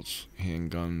assaults,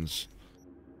 handguns.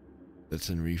 That's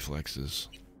in reflexes.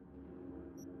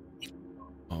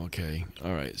 Okay.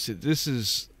 Alright. So this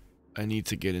is... I need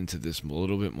to get into this a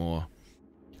little bit more.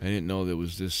 I didn't know there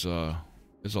was this,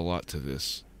 there's a lot to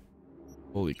this.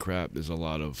 Holy crap, there's a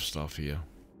lot of stuff here.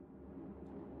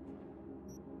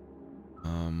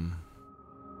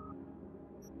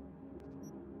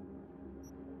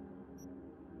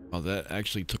 Oh, that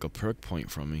actually took a perk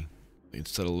point from me.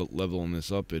 Instead of leveling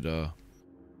this up, it, oh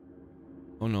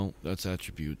no, that's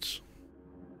attributes.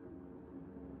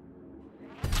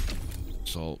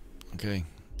 Assault. Okay.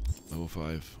 Level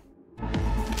 5.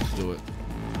 Let's do it.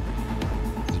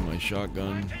 This is my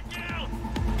shotgun.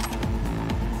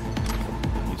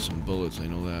 Need some bullets, I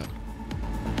know that.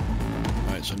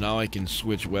 Alright, so now I can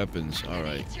switch weapons.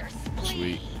 Alright.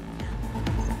 Sweet.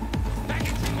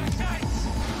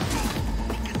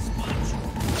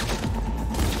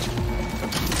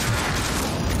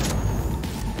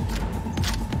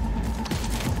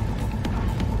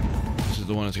 This is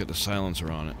the one that's got the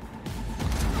silencer on it.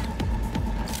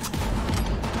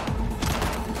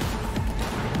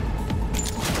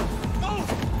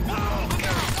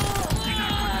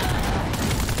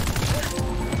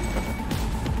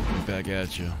 Back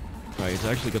at you. Alright, it's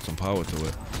actually got some power to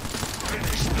it.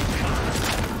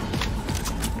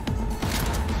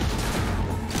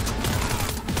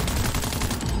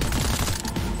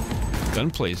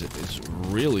 Gunplay is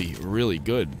really, really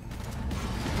good.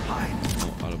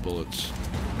 Oh, out of bullets.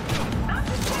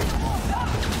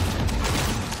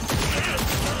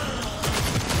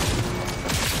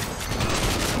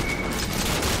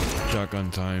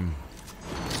 Shotgun time.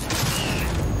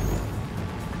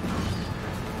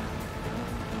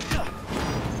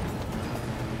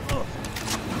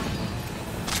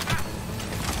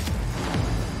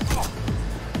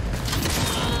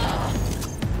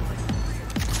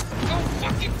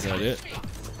 Is that it?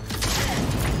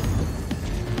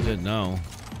 Is it now?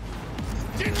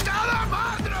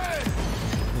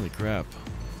 Holy crap.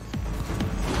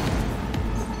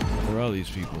 Where are these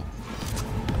people?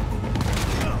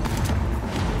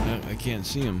 I can't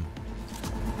see them.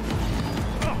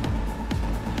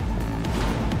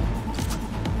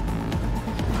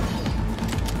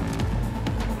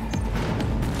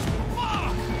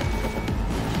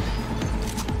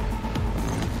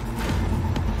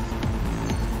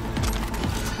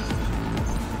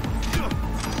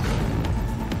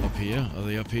 Are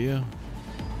they up here?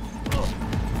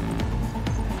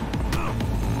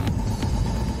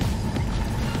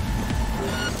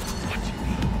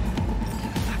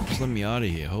 Just let me out of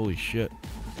here. Holy shit.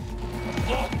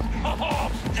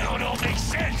 Now it all makes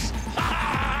sense.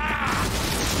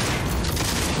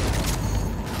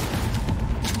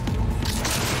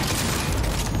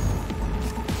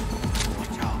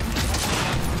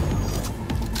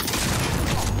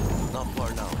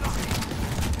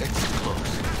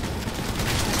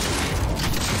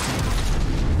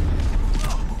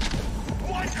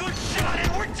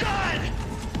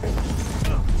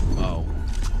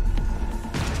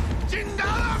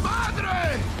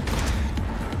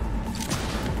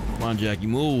 Jackie,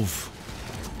 move.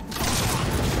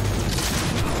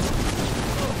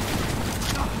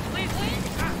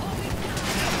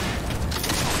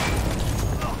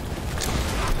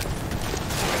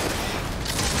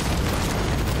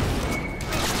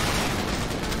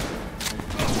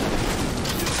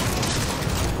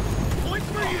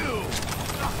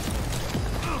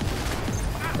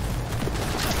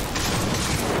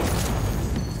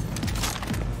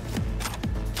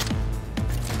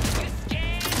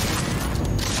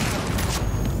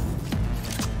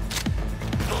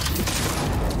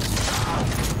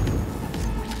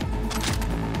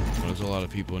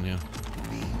 People in here.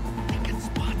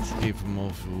 Pay for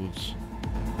more foods.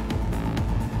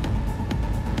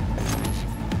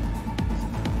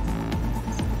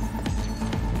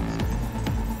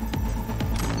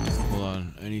 Hold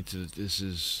on, I need to. This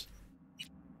is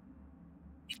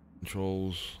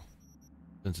controls.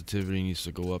 Sensitivity needs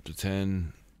to go up to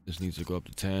 10. This needs to go up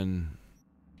to 10.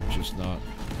 Just not.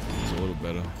 It's a little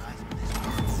better.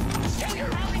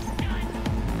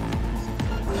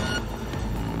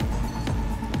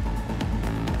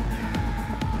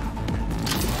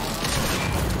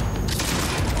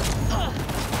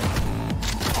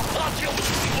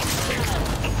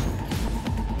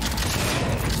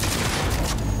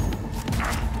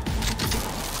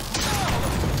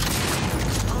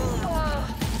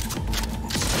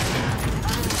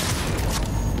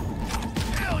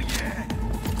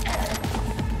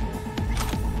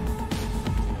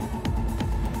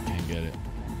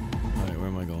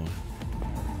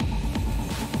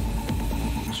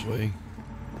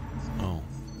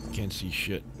 See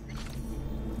shit.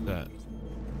 That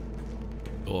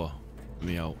door. Let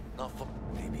me out. Not for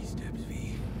baby steps,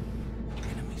 V.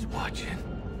 Enemies watching.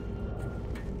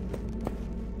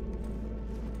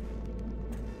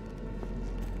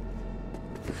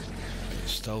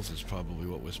 Stealth is probably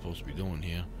what we're supposed to be doing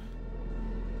here.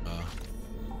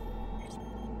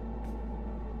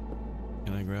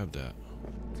 Can I grab that?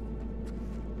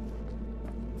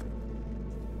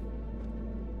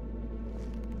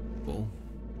 Oh.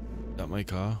 That my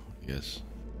car? Yes.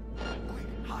 Quick,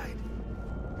 hide.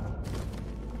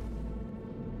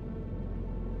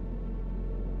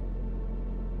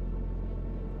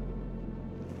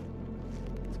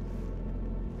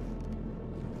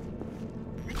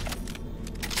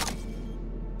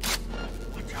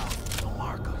 Watch out, don't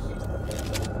mark us.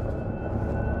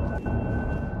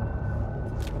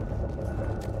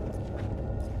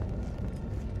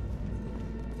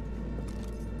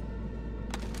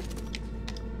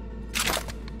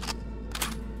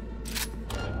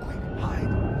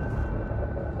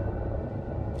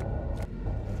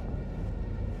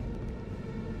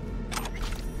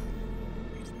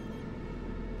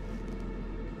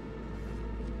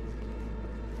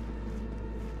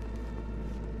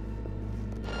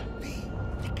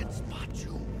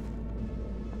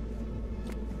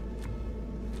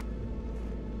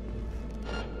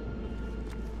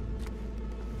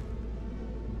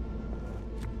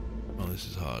 This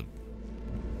is hard.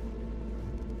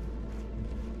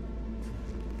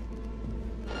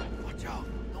 Watch out,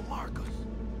 no markers.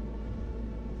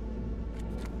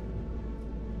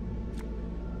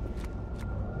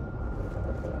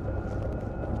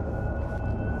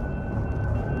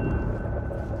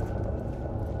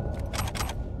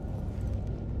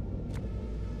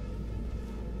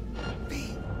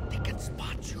 B, they can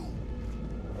spot you.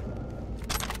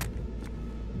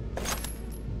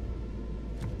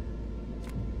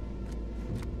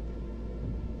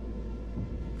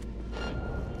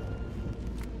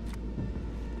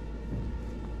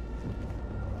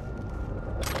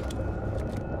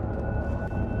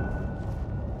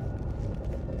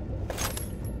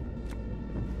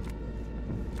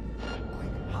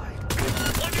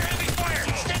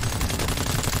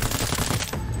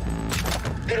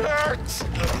 It hurts!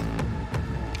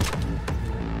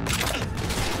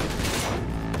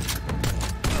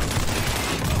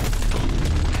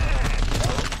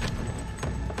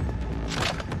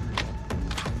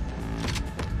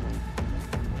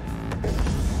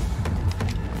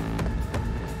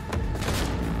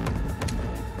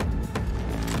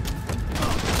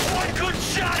 One good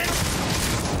shot!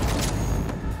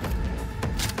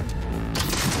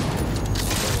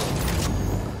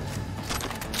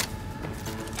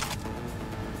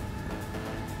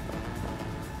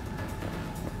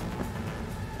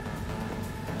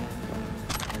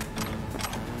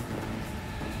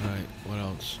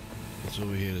 What's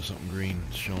over here? There's something green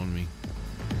showing me.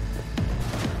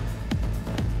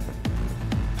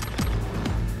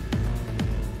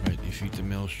 Right, defeat the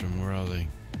Maelstrom. Where are they?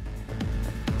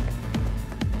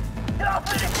 Get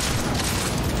off it!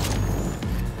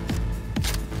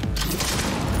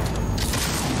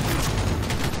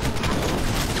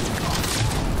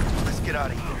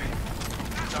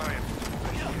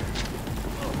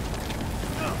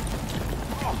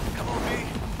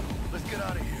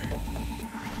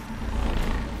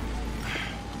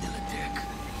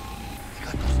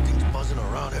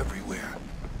 out everywhere.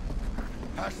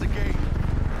 Past the gate.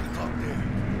 It's up there.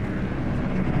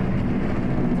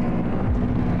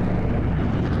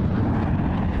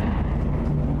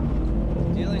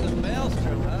 Dealing with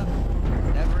Maelstrom, huh?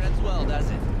 Never ends well, does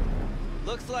it?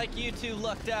 Looks like you two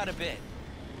lucked out a bit.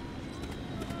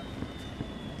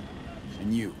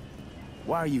 And you,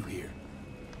 why are you here?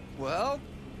 Well,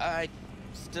 I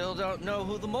still don't know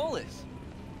who the mole is.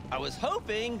 I was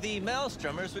hoping the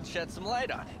Maelstromers would shed some light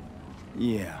on it.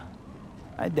 Yeah,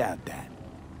 I doubt that.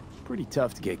 Pretty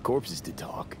tough to get corpses to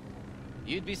talk.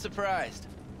 You'd be surprised.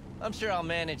 I'm sure I'll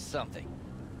manage something.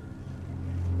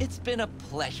 It's been a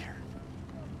pleasure.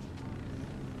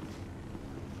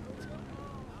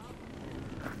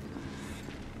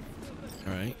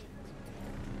 All right.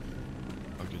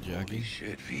 Dr. Jackie. Holy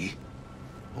shit, V.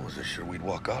 I wasn't sure we'd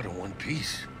walk out in one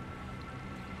piece.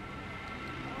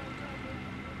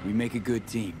 We make a good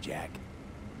team, Jack.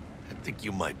 I think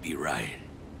you might be right.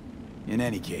 In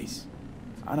any case,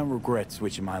 I don't regret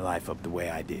switching my life up the way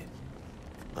I did.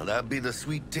 Well, that'd be the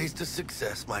sweet taste of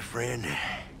success, my friend.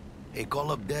 Hey,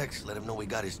 call up Dex, let him know we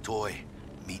got his toy.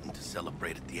 Meeting to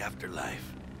celebrate at the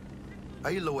afterlife.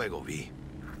 Ahí luego, V.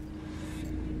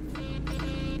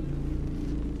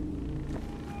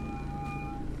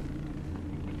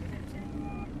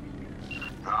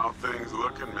 How things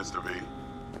looking, Mr. V?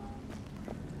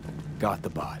 Got the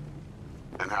bot.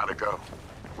 And how'd it go?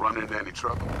 Run into any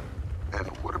trouble? And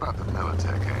what about the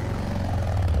Militech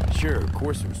angle? Sure, of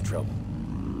course there was trouble.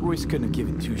 Royce couldn't have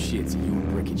given two shits and you and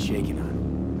Brick had shaken on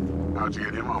him. How'd you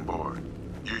get him on board?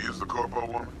 You used the corpo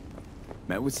woman?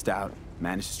 Met with Stout,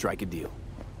 managed to strike a deal.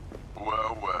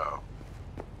 Well, well.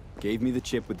 Gave me the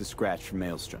chip with the scratch from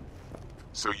Maelstrom.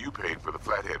 So you paid for the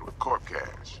flathead with corp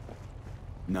cash?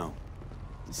 No.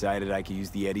 Decided I could use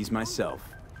the Eddies myself.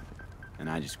 And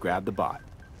I just grabbed the bot.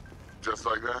 Just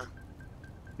like that?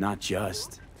 Not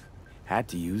just. Had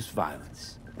to use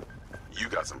violence. You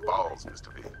got some balls,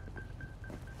 Mr. V.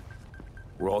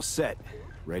 We're all set.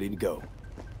 Ready to go.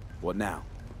 What now?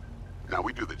 Now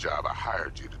we do the job I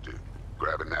hired you to do.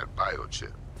 Grabbing that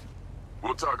biochip.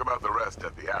 We'll talk about the rest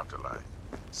at the afterlife.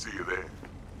 See you there.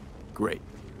 Great.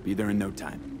 Be there in no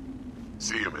time.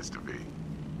 See you, Mr. V.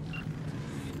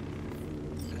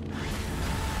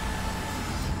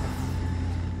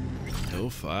 Level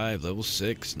 5, level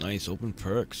 6. Nice, open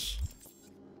perks.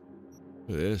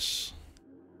 Look at this.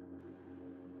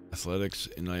 Athletics,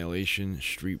 Annihilation,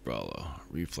 Street Brawler,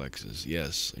 Reflexes.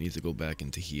 Yes, I need to go back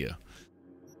into here.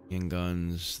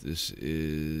 Handguns, this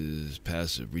is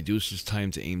passive. Reduces time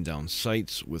to aim down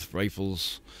sights with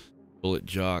rifles. Bullet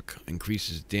Jock,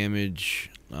 increases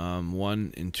damage.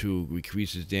 1 and 2,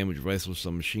 decreases damage with rifles,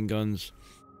 some machine guns.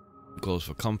 Goes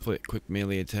for comfort, quick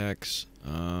melee attacks.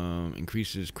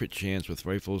 Increases crit chance with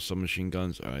rifles, some machine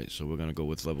guns. Alright, so we're gonna go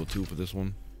with level 2 for this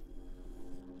one.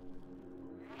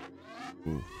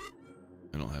 Ooh,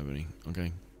 I don't have any.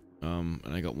 Okay. And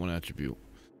I got 1 attribute.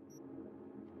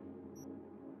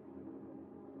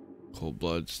 Cold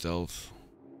blood, stealth,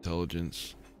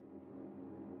 intelligence.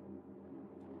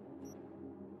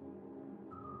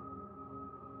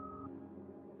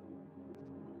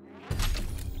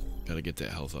 Gotta get that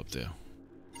health up there.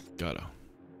 Gotta.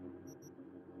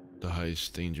 The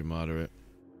heist, danger moderate.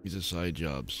 These are side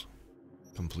jobs.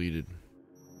 Completed.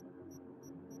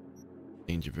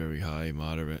 Danger very high,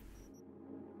 moderate.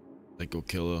 Psycho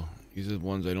killer. These are the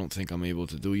ones I don't think I'm able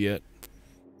to do yet.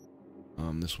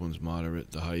 This one's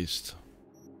moderate. The heist.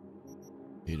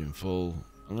 Paid in full.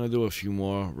 I'm gonna do a few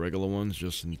more regular ones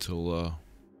just until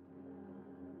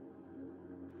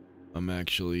I'm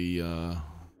actually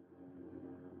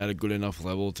at a good enough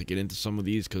level to get into some of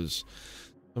these, because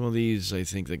some of these I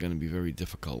think they're gonna be very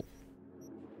difficult.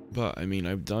 But I mean,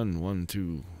 I've done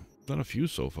done a few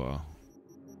so far.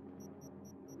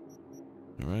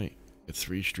 All right, get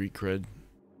 3 street cred,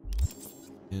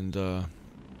 and I'm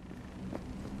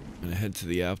gonna head to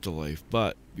the afterlife.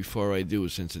 But before I do,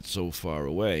 since it's so far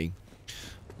away,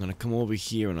 I'm gonna come over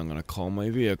here and I'm gonna call my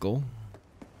vehicle.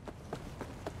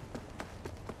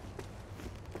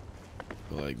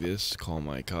 Go like this, call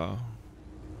my car.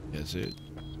 That's it.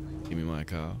 Give me my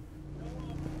car.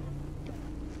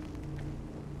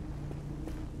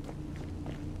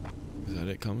 Is that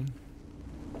it coming?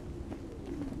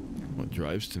 What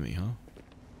drives to me, huh?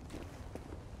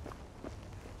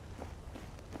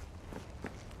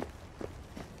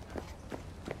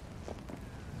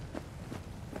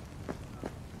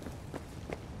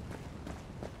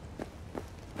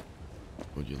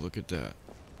 Would you look at that?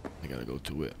 I gotta go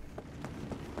to it.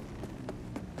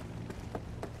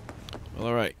 Well,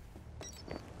 alright.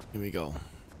 Here we go.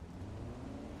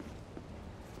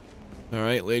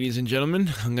 Alright, ladies and gentlemen,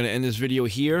 I'm going to end this video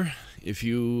here. If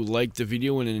you liked the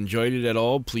video and enjoyed it at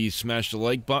all, please smash the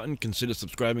like button. Consider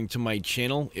subscribing to my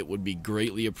channel. It would be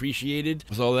greatly appreciated.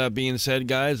 With all that being said,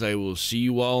 guys, I will see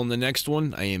you all in the next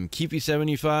one. I am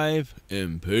Keefy75,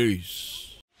 and peace.